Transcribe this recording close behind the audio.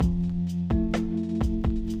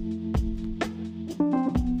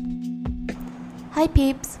Hi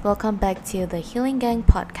peeps, welcome back to the Healing Gang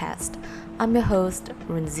podcast. I'm your host,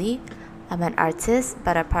 Runzi. I'm an artist,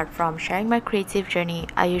 but apart from sharing my creative journey,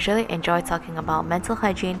 I usually enjoy talking about mental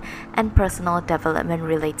hygiene and personal development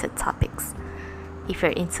related topics. If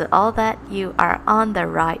you're into all that, you are on the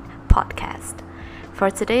right podcast.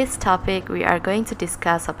 For today's topic, we are going to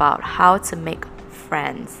discuss about how to make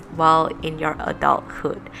friends while in your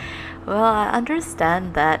adulthood. Well, I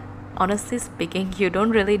understand that honestly speaking, you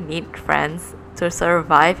don't really need friends to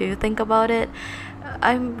survive if you think about it.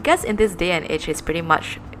 I guess in this day and age, it's pretty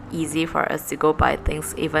much easy for us to go by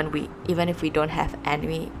things even if we don't have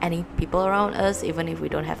any people around us, even if we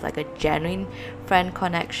don't have like a genuine friend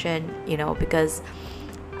connection, because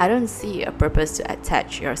I don't see a purpose to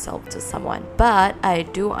attach yourself to someone. But I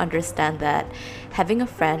do understand that having a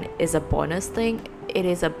friend is a bonus thing. It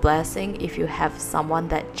is a blessing if you have someone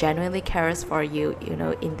that genuinely cares for you,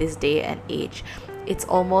 in this day and age. It's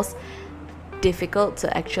almost difficult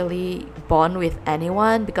to actually bond with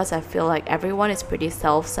anyone because I feel like everyone is pretty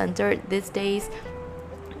self-centered these days.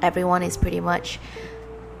 Everyone is pretty much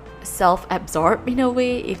self-absorbed in a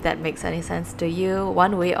way, if that makes any sense to you,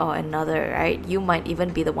 one way or another, right? You might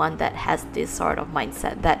even be the one that has this sort of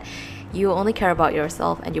mindset that you only care about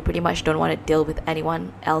yourself and you pretty much don't want to deal with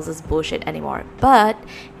anyone else's bullshit anymore. But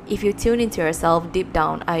if you tune into yourself deep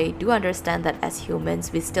down, I do understand that as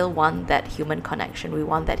humans, we still want that human connection. We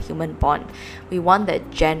want that human bond. We want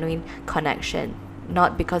that genuine connection,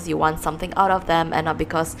 not because you want something out of them and not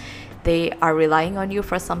because they are relying on you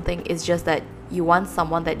for something. It's just that you want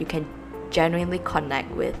someone that you can genuinely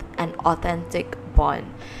connect with, an authentic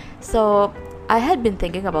bond. So I had been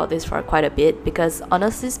thinking about this for quite a bit because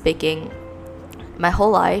honestly speaking, my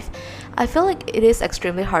whole life, I feel like it is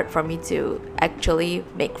extremely hard for me to actually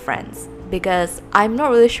make friends because I'm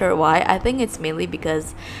not really sure why. I think it's mainly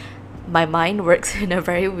because my mind works in a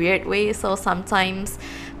very weird way. So sometimes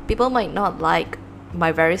people might not like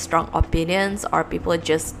my very strong opinions, or people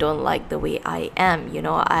just don't like the way I am,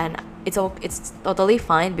 and it's totally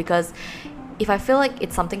fine because if I feel like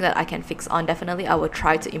it's something that I can fix on, definitely I will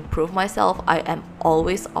try to improve myself. I am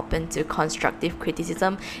always open to constructive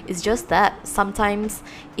criticism. It's just that sometimes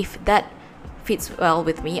if that fits well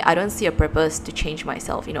with me, I don't see a purpose to change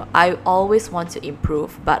myself. I always want to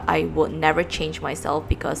improve, but I will never change myself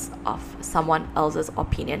because of someone else's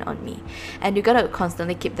opinion on me. And you gotta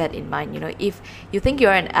constantly keep that in mind. If you think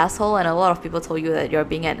you're an asshole and a lot of people told you that you're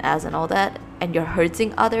being an ass and all that, and you're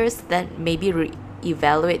hurting others, then maybe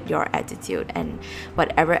evaluate your attitude and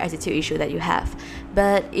whatever attitude issue that you have.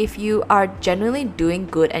 But if you are genuinely doing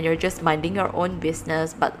good and you're just minding your own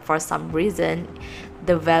business, but for some reason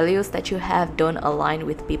the values that you have don't align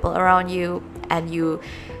with people around you and you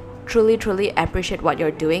truly appreciate what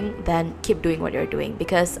you're doing, then keep doing what you're doing,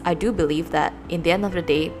 because I do believe that in the end of the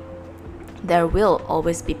day there will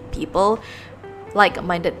always be people,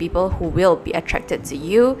 like-minded people, who will be attracted to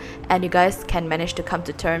you, and you guys can manage to come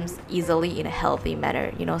to terms easily in a healthy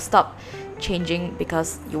manner. Stop changing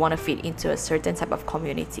because you want to fit into a certain type of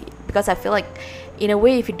community, because I feel like in a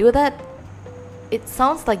way if you do that, it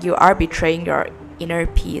sounds like you are betraying your inner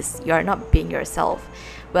peace. You are not being yourself.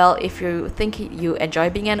 Well, if you think you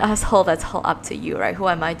enjoy being an asshole, that's all up to you, right? Who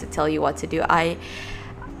am I to tell you what to do? I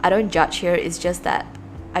don't judge here. It's just that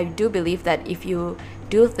I do believe that if you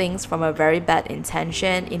do things from a very bad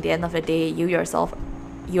intention, in the end of the day, you yourself,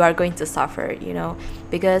 you are going to suffer,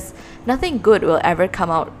 because nothing good will ever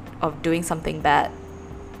come out of doing something bad.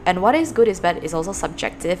 And what is good is bad is also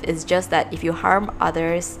subjective. It's just that if you harm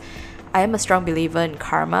others, I am a strong believer in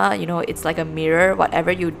karma. It's like a mirror.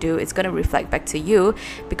 Whatever you do, it's going to reflect back to you,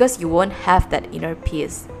 because you won't have that inner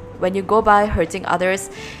peace. When you go by hurting others,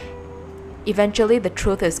 eventually the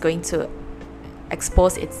truth is going to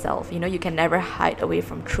expose itself. You can never hide away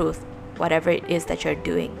from truth, whatever it is that you're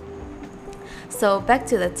doing. So back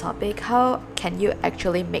to the topic, how can you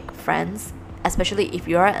actually make friends, especially if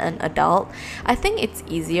you're an adult? I think it's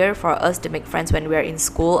easier for us to make friends when we're in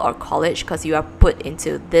school or college because you are put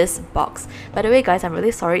into this box. By the way, guys, I'm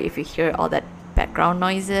really sorry if you hear all that background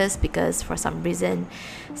noises, because for some reason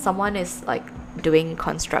someone is like doing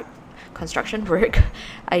construction work.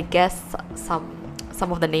 I guess some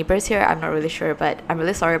of the neighbors here, I'm not really sure, but I'm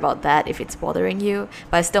really sorry about that if it's bothering you,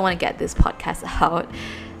 but I still want to get this podcast out.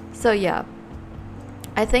 So yeah,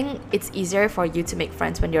 I think it's easier for you to make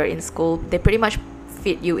friends when you're in school. They pretty much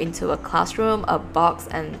fit you into a classroom, a box,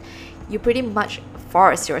 and you pretty much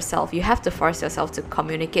force yourself. You have to force yourself to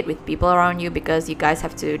communicate with people around you because you guys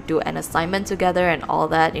have to do an assignment together and all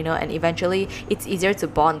that, and eventually it's easier to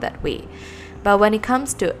bond that way. But when it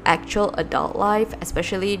comes to actual adult life,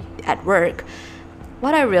 especially at work,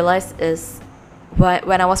 what I realized is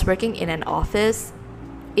when I was working in an office,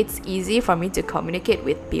 it's easy for me to communicate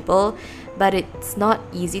with people, but it's not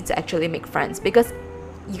easy to actually make friends, because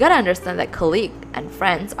you gotta understand that colleague and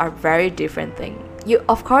friends are very different things. You,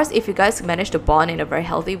 of course, if you guys manage to bond in a very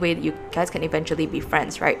healthy way, you guys can eventually be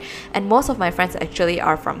friends, right? And most of my friends actually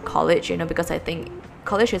are from college, because I think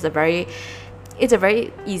college is it's a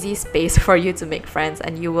very easy space for you to make friends,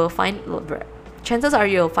 and you will find, chances are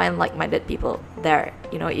you'll find like-minded people there,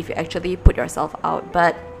 if you actually put yourself out.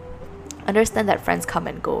 But understand that friends come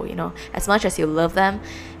and go, as much as you love them,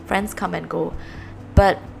 friends come and go.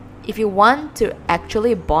 But if you want to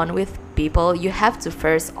actually bond with people, you have to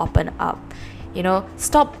first open up,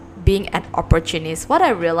 stop being an opportunist. What I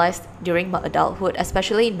realized during my adulthood,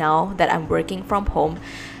 especially now that I'm working from home,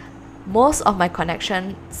 most of my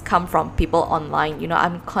connections come from people online.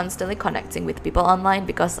 I'm constantly connecting with people online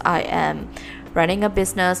because I am running a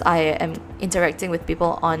business. I am interacting with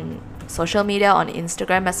people on social media, on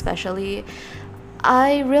Instagram especially.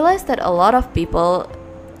 I realized that a lot of people,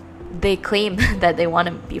 they claim that they want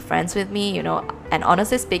to be friends with me, and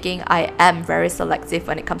honestly speaking, I am very selective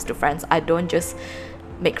when it comes to friends. I don't just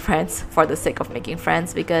make friends for the sake of making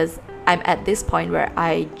friends, because I'm at this point where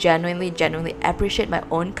I genuinely appreciate my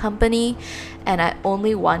own company, and I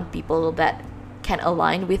only want people that can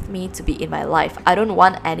align with me to be in my life. I don't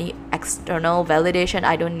want any external validation.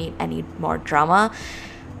 I don't need any more drama.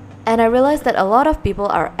 And I realized that a lot of people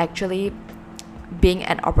are actually being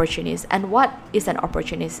an opportunist. And what is an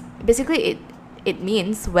opportunist? Basically, it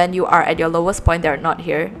means when you are at your lowest point, they're not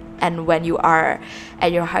here. And when you are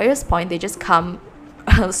at your highest point, they just come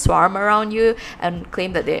swarm around you and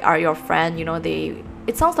claim that they are your friend.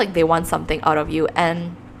 It sounds like they want something out of you.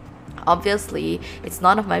 And obviously, it's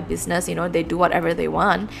none of my business. They do whatever they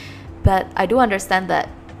want. But I do understand that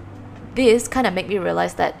this kind of make me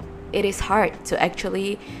realize that it is hard to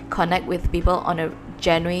actually connect with people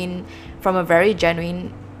from a very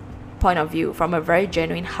genuine point of view, from a very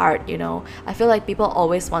genuine heart. I feel like people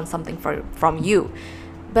always want something from you.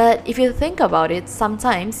 But if you think about it,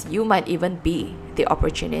 sometimes you might even be the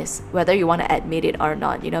opportunist, whether you want to admit it or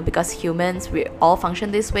not, because humans, we all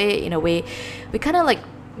function this way. In a way, we kind of like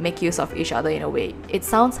make use of each other in a way. It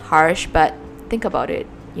sounds harsh, but think about it.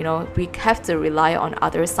 We have to rely on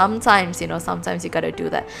others sometimes. Sometimes you gotta do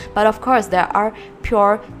that. But of course, there are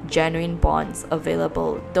pure, genuine bonds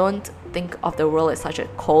available. Don't think of the world as such a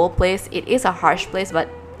cold place. It is a harsh place, but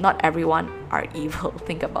not everyone are evil.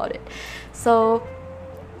 Think about it. So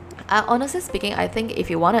honestly speaking, I think if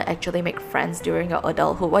you want to actually make friends during your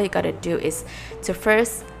adulthood, what you gotta do is to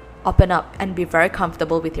first open up and be very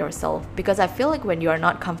comfortable with yourself. Because I feel like when you are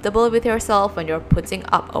not comfortable with yourself, when you're putting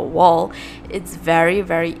up a wall, it's very,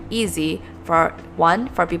 very easy for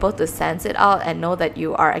people to sense it out and know that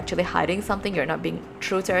you are actually hiding something, you're not being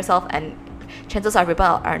true to yourself, and chances are people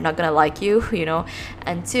are not gonna like you.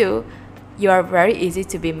 And two, you are very easy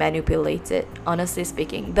to be manipulated. Honestly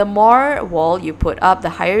speaking, the more wall you put up, the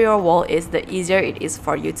higher your wall is, the easier it is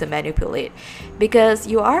for you to manipulate, because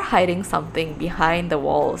you are hiding something behind the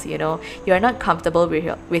walls. You're not comfortable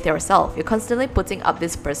with yourself. You're constantly putting up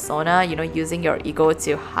this persona, using your ego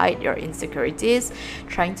to hide your insecurities,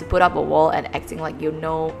 trying to put up a wall and acting like you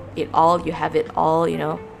know it all, you have it all.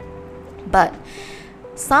 But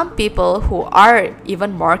some people who are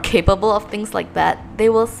even more capable of things like that, they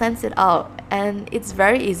will sense it out, and it's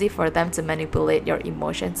very easy for them to manipulate your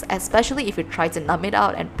emotions, especially if you try to numb it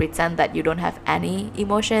out and pretend that you don't have any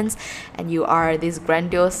emotions and you are this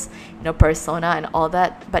grandiose, persona and all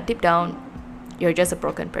that, but deep down you're just a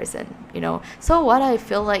broken person. So what I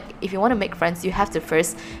feel like, if you want to make friends, you have to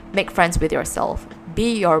first make friends with yourself.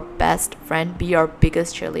 Be your best friend, be your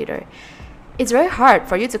biggest cheerleader. It's very hard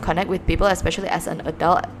for you to connect with people, especially as an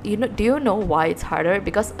adult. Do you know why it's harder?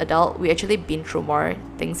 Because adult, we actually been through more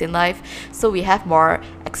things in life, so we have more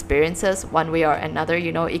experiences one way or another.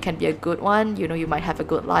 It can be a good one. You might have a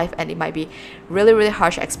good life, and it might be really, really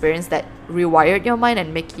harsh experience that rewired your mind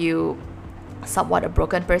and make you somewhat a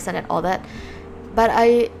broken person and all that.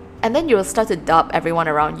 And then you will start to doubt everyone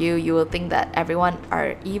around you. You will think that everyone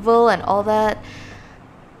are evil and all that,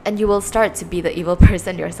 and you will start to be the evil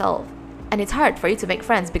person yourself. And it's hard for you to make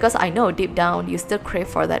friends, because I know deep down you still crave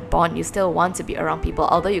for that bond. You still want to be around people,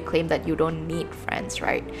 although you claim that you don't need friends,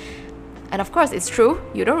 right? And of course, it's true,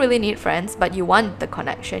 you don't really need friends, but you want the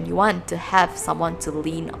connection. You want to have someone to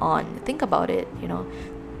lean on. Think about it.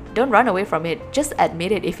 Don't run away from it. Just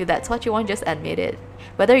admit it. If that's what you want, just admit it.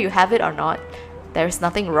 Whether you have it or not, there's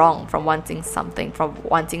nothing wrong from wanting something, from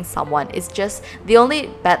wanting someone. It's just the only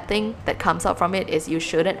bad thing that comes out from it is you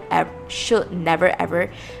should never ever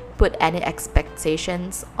put any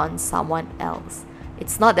expectations on someone else.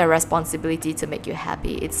 It's not their responsibility to make you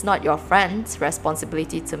happy. It's not your friend's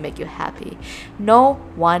responsibility to make you happy. No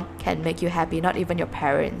one can make you happy, not even your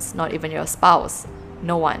parents, not even your spouse.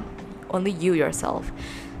 No one. Only you yourself.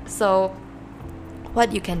 So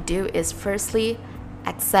what you can do is firstly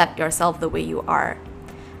accept yourself the way you are.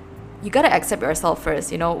 You gotta accept yourself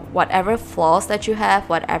first, whatever flaws that you have,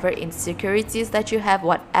 whatever insecurities that you have,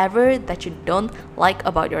 whatever that you don't like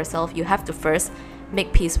about yourself, you have to first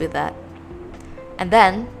make peace with that. And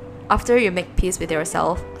then, after you make peace with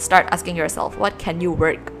yourself, start asking yourself, what can you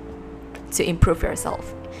work to improve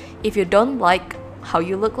yourself? If you don't like how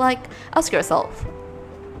you look like, ask yourself,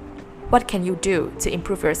 what can you do to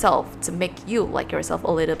improve yourself, to make you like yourself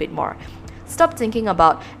a little bit more? Stop thinking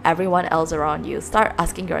about everyone else around you. Start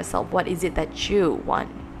asking yourself, what is it that you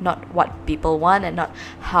want? Not what people want, and not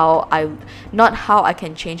how I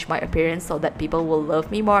can change my appearance so that people will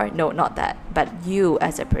love me more. No, not that, but you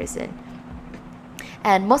as a person.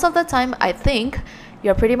 And most of the time, I think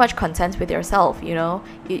you're pretty much content with yourself,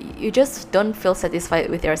 you just don't feel satisfied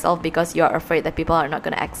with yourself because you're afraid that people are not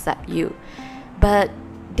going to accept you. But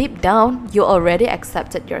deep down, you already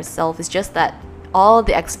accepted yourself. It's just that all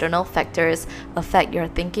the external factors affect your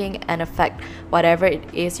thinking and affect whatever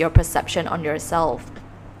it is, your perception on yourself.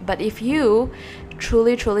 But if you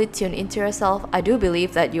truly tune into yourself, I do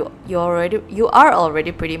believe that you are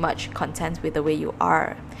already pretty much content with the way you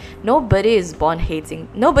are. Nobody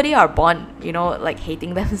are born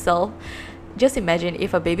hating themselves. Just imagine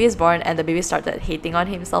if a baby is born and the baby started hating on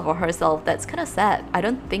himself or herself. That's kind of sad. I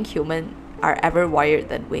don't think humans are ever wired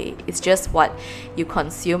that way. It's just what you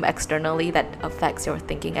consume externally that affects your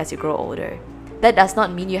thinking as you grow older. That does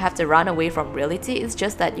not mean you have to run away from reality. It's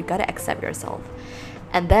just that you gotta accept yourself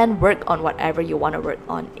and then work on whatever you want to work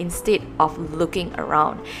on instead of looking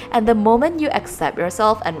around. And the moment you accept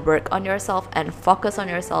yourself and work on yourself and focus on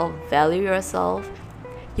yourself, value yourself,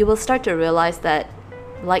 you will start to realize that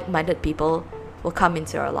like-minded people will come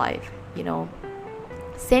into your life.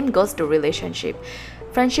 Same goes to relationship.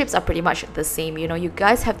 Friendships are pretty much the same. You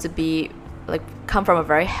guys have to be come from a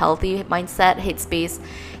very healthy mindset, headspace.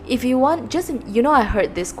 If you want, I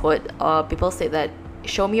heard this quote. People say that,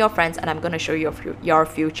 show me your friends and I'm gonna show you your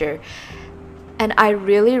future. And it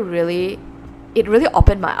really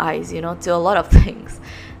opened my eyes, to a lot of things.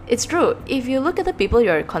 It's true. If you look at the people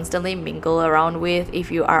you're constantly mingle around with,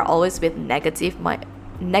 if you are always with negative-minded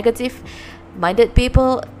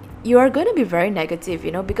people, you are going to be very negative,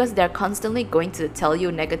 because they're constantly going to tell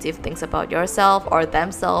you negative things about yourself or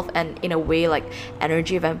themselves, and in a way like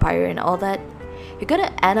energy vampire and all that. You're going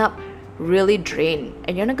to end up really drained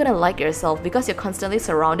and you're not going to like yourself because you're constantly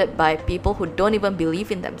surrounded by people who don't even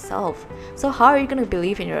believe in themselves. So how are you going to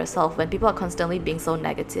believe in yourself when people are constantly being so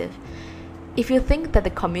negative? If you think that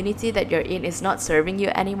the community that you're in is not serving you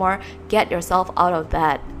anymore, get yourself out of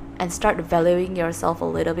that and start valuing yourself a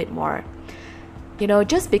little bit more.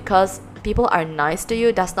 Just because people are nice to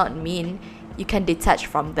you does not mean you can detach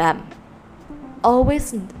from them.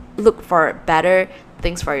 Always look for better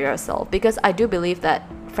things for yourself, because I do believe that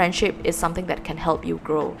friendship is something that can help you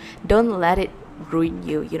grow. Don't let it ruin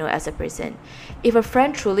you, as a person. If a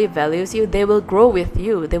friend truly values you, they will grow with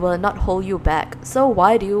you. They will not hold you back. So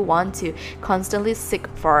why do you want to constantly seek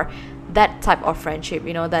for that type of friendship,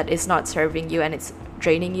 that is not serving you and it's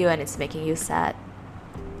draining you and it's making you sad?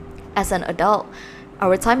 As an adult,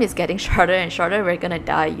 our time is getting shorter and shorter. We're gonna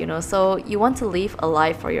die, so you want to live a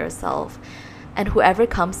life for yourself. And whoever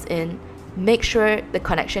comes in, make sure the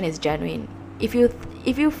connection is genuine. If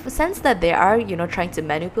you sense that they are, trying to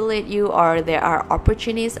manipulate you, or there are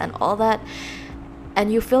opportunities and all that,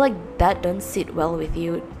 and you feel like that doesn't sit well with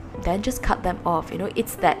you, then just cut them off.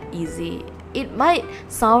 It's that easy. It might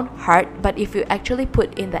sound hard, but if you actually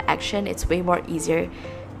put in the action, it's way more easier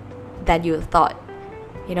than you thought.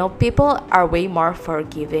 People are way more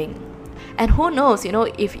forgiving. And who knows,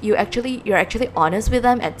 if you're actually honest with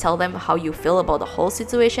them and tell them how you feel about the whole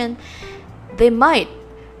situation, they might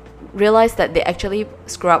realize that they actually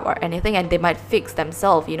screw up or anything, and they might fix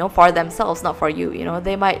themselves, for themselves, not for you.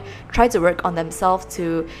 They might try to work on themselves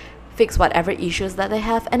to fix whatever issues that they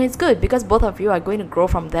have, and it's good because both of you are going to grow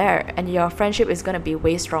from there and your friendship is going to be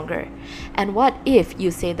way stronger. And what if you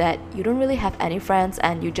say that you don't really have any friends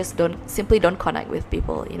and you just simply don't connect with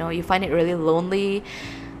people? You find it really lonely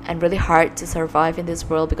and really hard to survive in this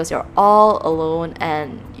world because you're all alone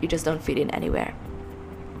and you just don't fit in anywhere.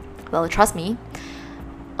 Well, trust me,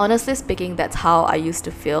 honestly speaking, that's how I used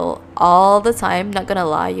to feel all the time. Not gonna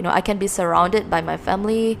lie, I can be surrounded by my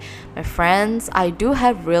family, my friends. I do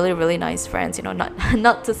have really, really nice friends,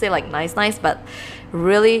 not to say like nice, but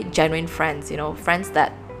really genuine friends, friends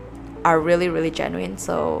that are really, really genuine.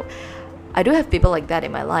 So I do have people like that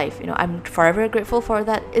in my life. I'm forever grateful for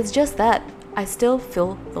that. It's just that I still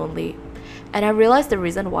feel lonely. And I realized the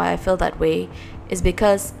reason why I feel that way is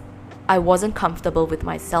because I wasn't comfortable with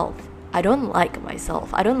myself. I don't like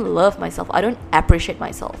myself. I don't love myself. I don't appreciate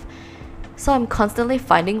myself. So I'm constantly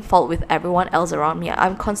finding fault with everyone else around me.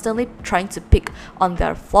 I'm constantly trying to pick on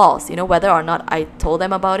their flaws, whether or not I told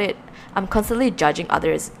them about it. I'm constantly judging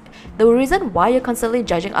others. The reason why you're constantly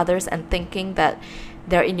judging others and thinking that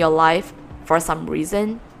they're in your life for some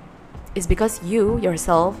reason is because you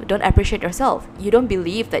yourself don't appreciate yourself. You don't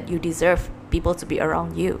believe that you deserve people to be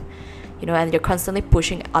around you. And you're constantly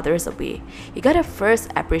pushing others away. You gotta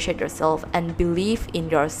first appreciate yourself and believe in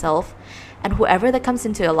yourself. And whoever that comes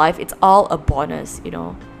into your life, it's all a bonus,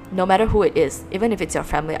 no matter who it is, even if it's your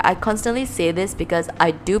family. I constantly say this because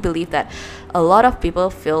I do believe that a lot of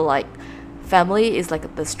people feel like family is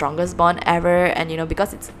like the strongest bond ever, and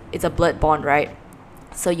because it's a blood bond, right?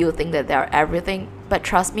 So you think that they're everything, but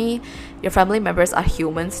trust me, your family members are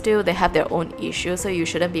humans too. They have their own issues, so you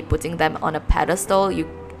shouldn't be putting them on a pedestal.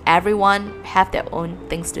 Everyone have their own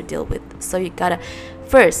things to deal with, so you gotta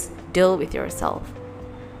first deal with yourself,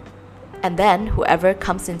 and then whoever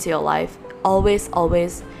comes into your life, always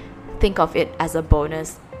think of it as a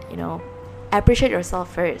bonus. Appreciate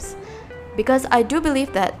yourself first, because I do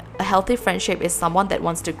believe that a healthy friendship is someone that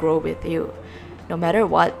wants to grow with you. No matter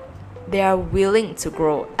what, they are willing to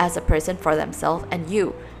grow as a person for themselves and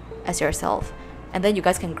you as yourself, and then you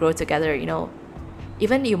guys can grow together.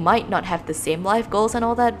 Even you might not have the same life goals and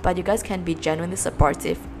all that, but you guys can be genuinely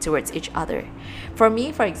supportive towards each other. For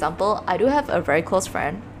me, for example, I do have a very close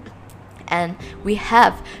friend, and we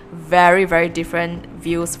have very, very different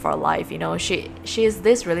views for life. She is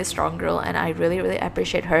this really strong girl, and I really, really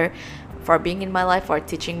appreciate her for being in my life, for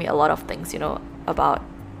teaching me a lot of things, about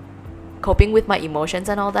coping with my emotions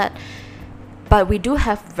and all that. But we do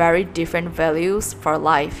have very different values for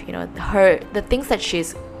life. The things that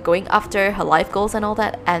she's going after, her life goals and all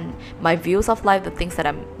that, and my views of life, the things that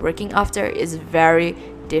I'm working after, is very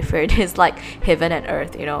different. It's like heaven and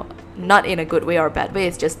earth, not in a good way or bad way.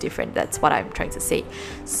 It's just different. That's what I'm trying to say.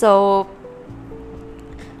 So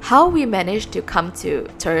how we manage to come to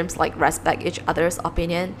terms like respect each other's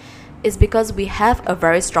opinion is because we have a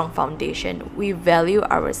very strong foundation. We value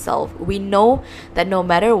ourselves. We know that no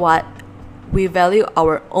matter what, we value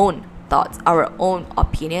our own thoughts, our own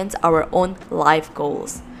opinions, our own life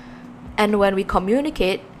goals. And when we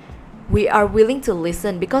communicate, we are willing to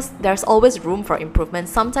listen, because there's always room for improvement.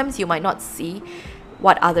 Sometimes you might not see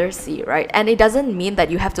what others see, right? And it doesn't mean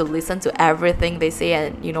that you have to listen to everything they say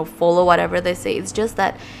and follow whatever they say. It's just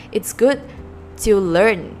that it's good to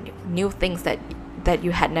learn new things that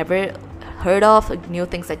you had never heard of, new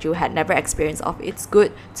things that you had never experienced of. It's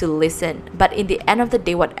good to listen, but in the end of the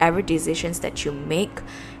day, whatever decisions that you make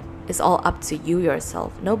is all up to you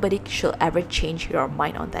yourself. Nobody should ever change your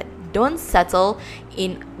mind on that. Don't settle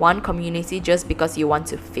in one community just because you want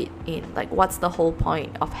to fit in. Like, what's the whole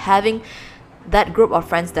point of having that group of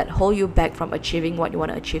friends that hold you back from achieving what you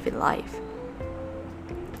want to achieve in life?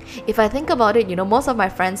 If I think about it, most of my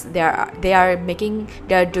friends, they're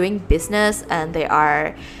doing business, and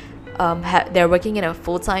they're working in a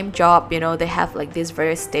full-time job. They have like this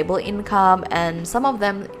very stable income, and some of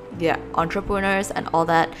them, they're entrepreneurs and all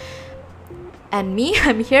that. And me,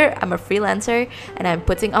 I'm here, I'm a freelancer, and I'm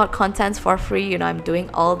putting out contents for free. I'm doing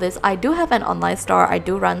all this. I do have an online store. I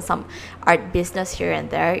do run some art business here and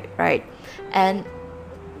there, right? And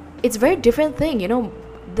it's a very different thing.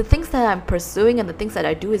 The things that I'm pursuing and the things that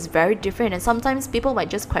I do is very different. And sometimes people might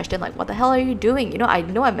just question, like, what the hell are you doing? I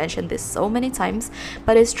know I mentioned this so many times,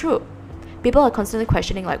 but it's true. People are constantly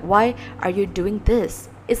questioning, like, why are you doing this?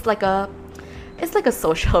 It's like a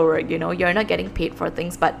social work. You're not getting paid for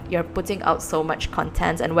things, but you're putting out so much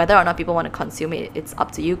content, and whether or not people want to consume it, it's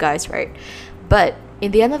up to you guys, right? But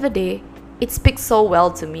in the end of the day, it speaks so well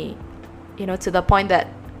to me, to the point that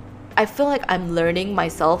I feel like I'm learning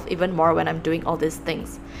myself even more when I'm doing all these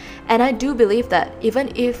things. And I do believe that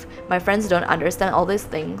even if my friends don't understand all these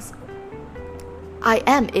things, I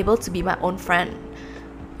am able to be my own friend.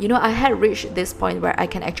 I had reached this point where I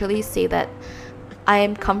can actually say that I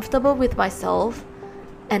am comfortable with myself,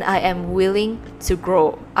 and I am willing to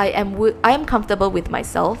grow. I am comfortable with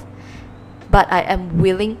myself, but I am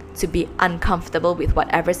willing to be uncomfortable with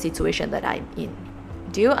whatever situation that I'm in.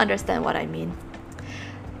 Do you understand what I mean?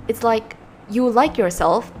 It's like you like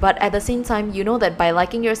yourself, but at the same time, that by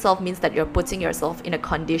liking yourself means that you're putting yourself in a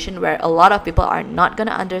condition where a lot of people are not going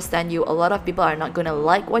to understand you. A lot of people are not going to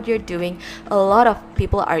like what you're doing. A lot of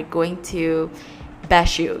people are going to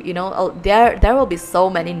bash you. There will be so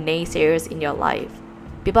many naysayers in your life.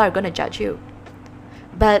 People are going to judge you.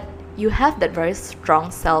 But you have that very strong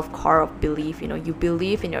self core of belief. You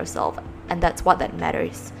believe in yourself, and that's what that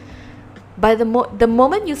matters. By the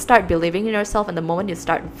moment you start believing in yourself, and the moment you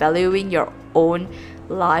start valuing your own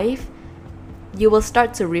life, you will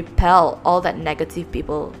start to repel all that negative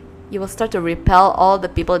people. You will start to repel all the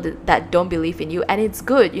people that don't believe in you. And it's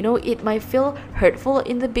good. It might feel hurtful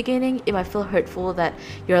in the beginning. It might feel hurtful that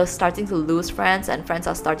you're starting to lose friends and friends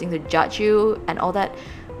are starting to judge you and all that.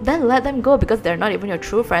 Then let them go, because they're not even your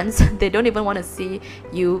true friends. They don't even want to see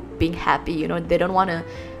you being happy. They don't want to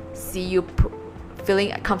see you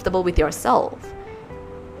feeling comfortable with yourself.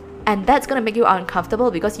 And that's going to make you uncomfortable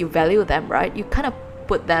because you value them, right? You kind of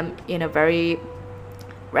put them in a very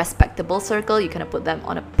respectable circle. You kind of put them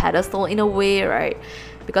on a pedestal in a way, right?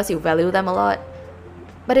 Because you value them a lot.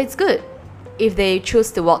 But it's good. If they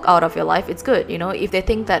choose to walk out of your life, it's good. If they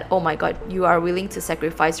think that, oh my god, you are willing to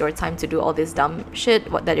sacrifice your time to do all this dumb shit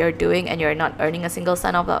that you're doing, and you're not earning a single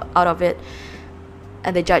cent out of it,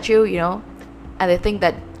 and they judge you, and they think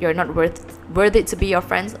that you're not worthy to be your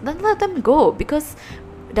friends, then let them go. Because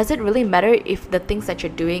does it really matter if the things that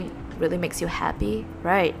you're doing really makes you happy,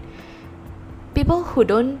 right? People who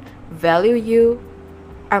don't value you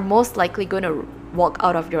are most likely going to walk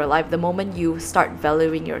out of your life the moment you start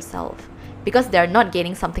valuing yourself, because they're not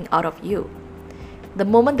gaining something out of you. The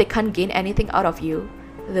moment they can't gain anything out of you,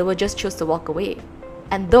 they will just choose to walk away.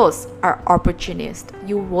 And those are opportunists.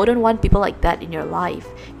 You wouldn't want people like that in your life,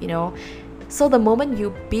 So the moment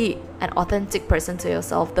you be an authentic person to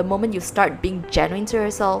yourself, the moment you start being genuine to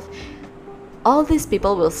yourself, all these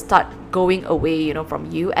people will start going away,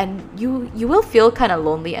 from you, and you will feel kind of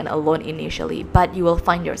lonely and alone initially, but you will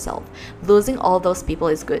find yourself. Losing all those people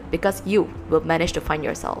is good, because you will manage to find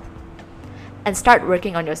yourself. And start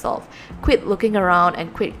working on yourself. Quit looking around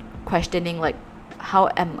and quit questioning, like, how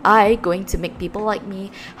am I going to make people like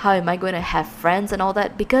me? How am I going to have friends and all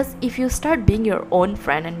that? Because if you start being your own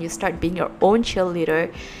friend and you start being your own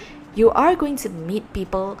cheerleader, you are going to meet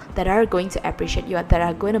people that are going to appreciate you, that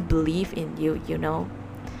are going to believe in you,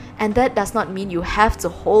 And that does not mean you have to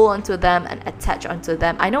hold onto them and attach onto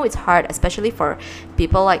them. I know it's hard, especially for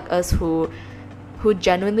people like us who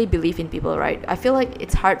genuinely believe in people, right? I feel like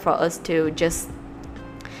it's hard for us to just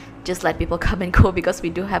let people come and go, because we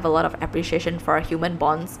do have a lot of appreciation for our human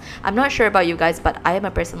bonds. I'm not sure about you guys, but I am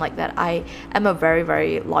a person like that. I am a very,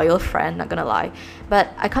 very loyal friend, not gonna lie.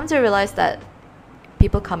 But I come to realize that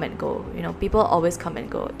people come and go, people always come and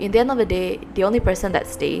go. In the end of the day, the only person that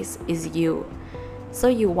stays is you. So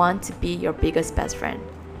you want to be your biggest best friend.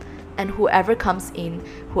 And whoever comes in,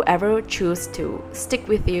 whoever chooses to stick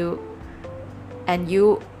with you, and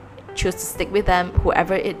you choose to stick with them,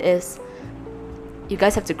 whoever it is, you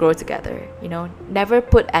guys have to grow together, Never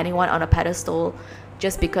put anyone on a pedestal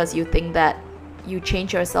just because you think that you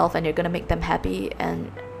change yourself and you're gonna make them happy and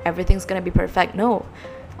everything's gonna be perfect. No.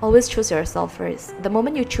 Always choose yourself first. The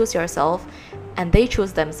moment you choose yourself and they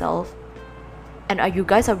choose themselves, and you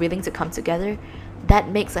guys are willing to come together, that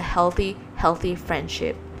makes a healthy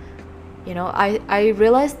friendship. I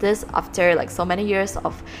realized this after like so many years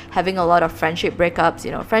of having a lot of friendship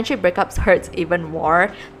breakups. Friendship breakups hurts even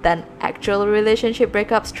more than actual relationship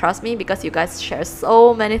breakups, trust me, because you guys share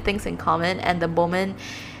so many things in common, and the moment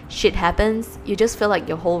shit happens, you just feel like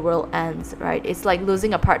your whole world ends, right? It's like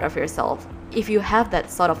losing a part of yourself. If you have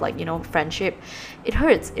that sort of friendship, it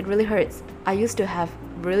hurts. It really hurts. I used to have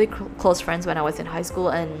really close friends when I was in high school,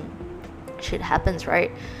 and shit happens,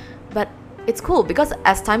 right? But it's cool, because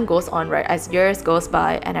as time goes on, right, as years goes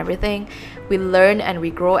by and everything, we learn and we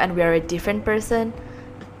grow and we are a different person,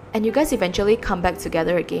 and you guys eventually come back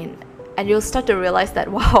together again. And you'll start to realize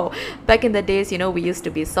that, wow, back in the days, we used to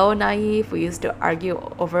be so naive. We used to argue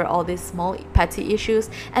over all these small petty issues.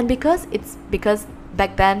 And because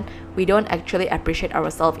back then we don't actually appreciate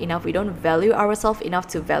ourselves enough, we don't value ourselves enough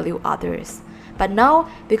to value others. But now,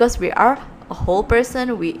 because we are a whole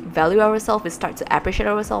person, we value ourselves, we start to appreciate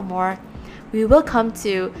ourselves more, we will come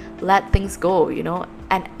to let things go,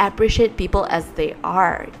 and appreciate people as they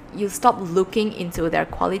are. You stop looking into their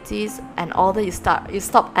qualities and all that. You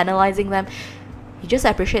stop analyzing them. You just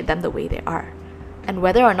appreciate them the way they are. And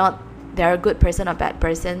whether or not they're a good person or bad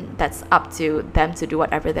person, that's up to them to do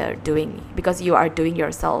whatever they're doing, because you are doing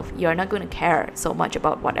yourself. You are not going to care so much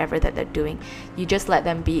about whatever that they're doing. You just let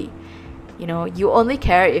them be. You only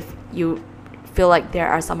care if you feel like there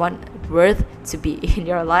are someone worth to be in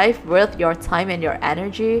your life, worth your time and your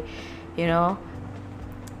energy,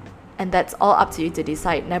 and that's all up to you to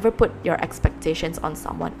decide. Never put your expectations on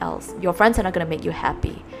someone else. Your friends are not going to make you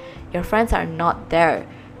happy. Your friends are not there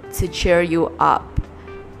to cheer you up.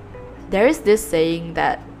 There is this saying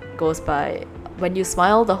that goes by, when you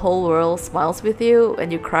smile, the whole world smiles with you.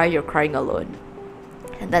 When you cry, you're crying alone.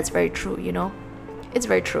 And that's very true, you know? It's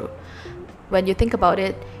very true. When you think about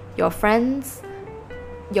it, your friends,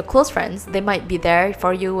 your close friends, they might be there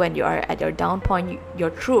for you when you are at your down point. Your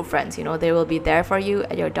true friends, you know, they will be there for you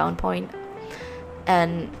at your down point.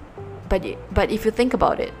 And but if you think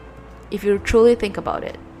about it, if you truly think about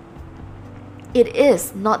it, it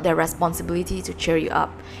is not their responsibility to cheer you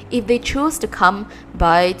up. If they choose to come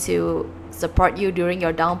by to support you during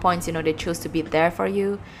your down points, you know, they choose to be there for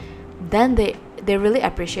you, then they really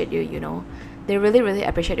appreciate you, you know. They really, really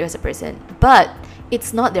appreciate you as a person. But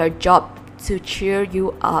it's not their job to cheer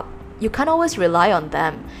you up. You can't always rely on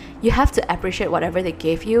them. You have to appreciate whatever they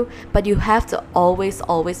gave you, but you have to always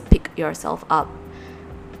pick yourself up.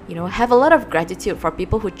 You know, have a lot of gratitude for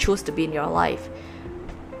people who choose to be in your life.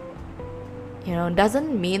 You know, it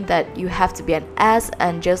doesn't mean that you have to be an ass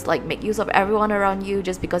and just like make use of everyone around you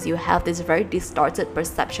just because you have this very distorted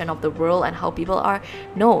perception of the world and how people are.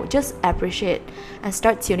 No, just appreciate and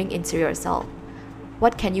start tuning into yourself.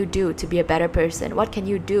 What can you do to be a better person? What can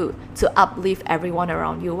you do to uplift everyone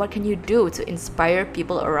around you? What can you do to inspire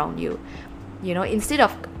people around you? You know, instead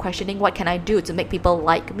of questioning what can I do to make people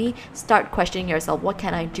like me, start questioning yourself, what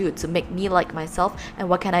can I do to make me like myself, and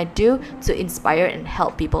what can I do to inspire and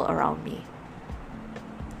help people around me?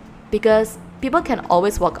 Because people can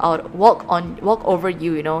always walk over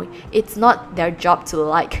you, you know. It's not their job to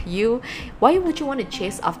like you. Why would you want to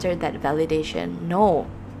chase after that validation? No.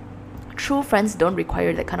 True friends don't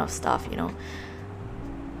require that kind of stuff, you know.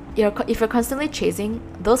 If you're constantly chasing,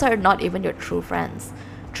 those are not even your true friends.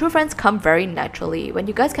 True friends come very naturally. When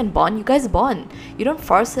you guys can bond, you guys bond. You don't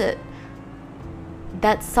force it.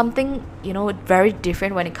 That's something, you know, very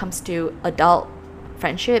different when it comes to adult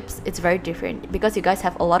friendships. It's very different because you guys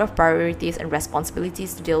have a lot of priorities and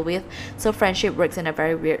responsibilities to deal with. So friendship works in a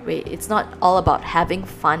very weird way. It's not all about having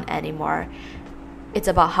fun anymore. It's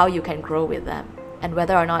about how you can grow with them and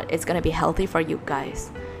whether or not it's going to be healthy for you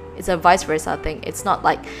guys. It's a vice versa thing. It's not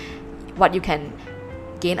like what you can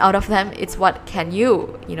gain out of them, it's what can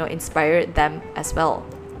you know, inspire them as well.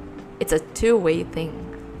 It's a two-way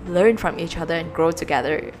thing. Learn from each other and grow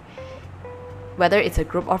together. Whether it's a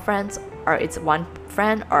group of friends or it's one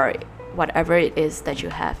friend or whatever it is that you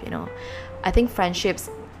have, you know. I think friendships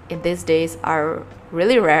in these days are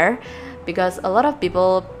really rare because a lot of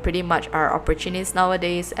people pretty much are opportunists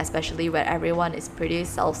nowadays, especially where everyone is pretty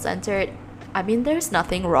self-centered. I mean, there's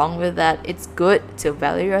nothing wrong with that. It's good to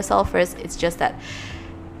value yourself first. It's just that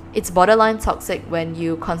it's borderline toxic when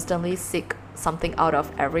you constantly seek something out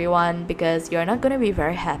of everyone because you're not going to be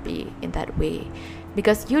very happy in that way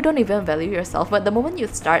because you don't even value yourself. But the moment you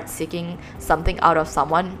start seeking something out of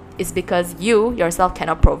someone is because you yourself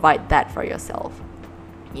cannot provide that for yourself.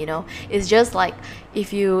 You know, it's just like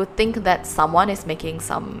if you think that someone is making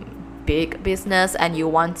some big business and you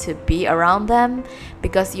want to be around them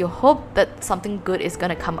because you hope that something good is going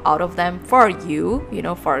to come out of them for you, you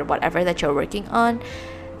know, for whatever that you're working on.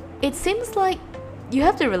 It seems like you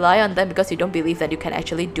have to rely on them because you don't believe that you can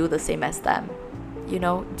actually do the same as them. You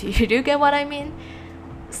know, do you get what I mean?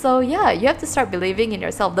 So yeah, you have to start believing in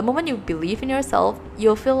yourself. The moment you believe in yourself,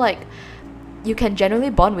 you'll feel like you can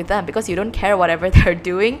genuinely bond with them because you don't care whatever they're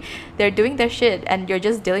doing. They're doing their shit and you're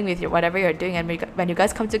just dealing with whatever you're doing. And when you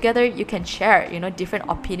guys come together, you can share, you know, different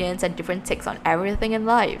opinions and different takes on everything in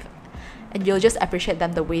life. And you'll just appreciate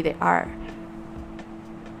them the way they are.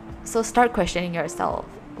 So start questioning yourself.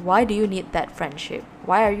 Why do you need that friendship?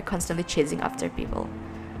 Why are you constantly chasing after people?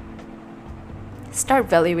 Start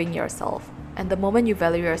valuing yourself. And the moment you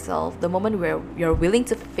value yourself, the moment where you're willing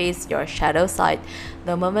to face your shadow side,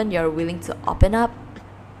 the moment you're willing to open up,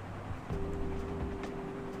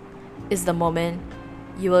 is the moment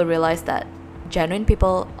you will realize that genuine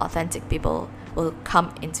people, authentic people will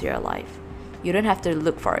come into your life. You don't have to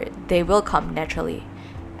look for it. They will come naturally.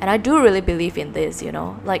 And I do really believe in this, you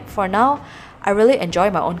know. Like for now, I really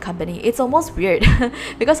enjoy my own company. It's almost weird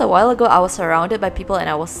because a while ago I was surrounded by people and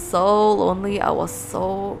I was so lonely. I was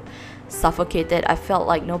so suffocated. I felt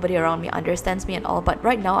like nobody around me understands me and all. But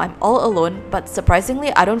right now I'm all alone. But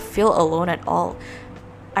surprisingly, I don't feel alone at all.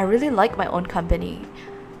 I really like my own company.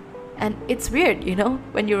 And it's weird, you know,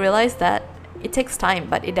 when you realize that it takes time,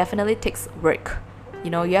 but it definitely takes work.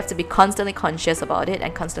 You know, you have to be constantly conscious about it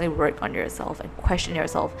and constantly work on yourself and question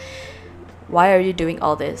yourself. Why are you doing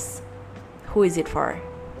all this? Who is it for?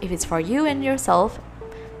 If it's for you and yourself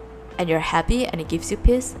and you're happy and it gives you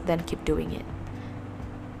peace, then keep doing it.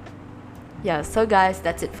 Yeah, so guys,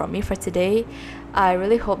 that's it from me for today. I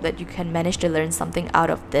really hope that you can manage to learn something out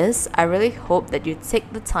of this. I really hope that you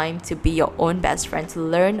take the time to be your own best friend, to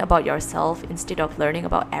learn about yourself instead of learning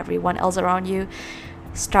about everyone else around you.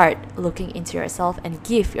 Start looking into yourself and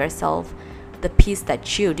give yourself the peace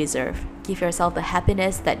that you deserve. Give yourself the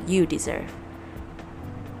happiness that you deserve.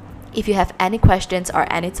 If you have any questions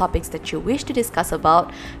or any topics that you wish to discuss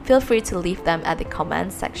about, feel free to leave them at the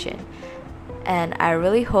comments section. And I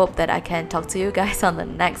really hope that I can talk to you guys on the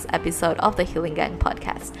next episode of the Healing Gang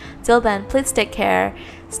podcast. Till then, please take care,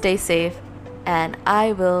 stay safe, and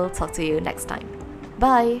I will talk to you next time.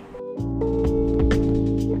 Bye!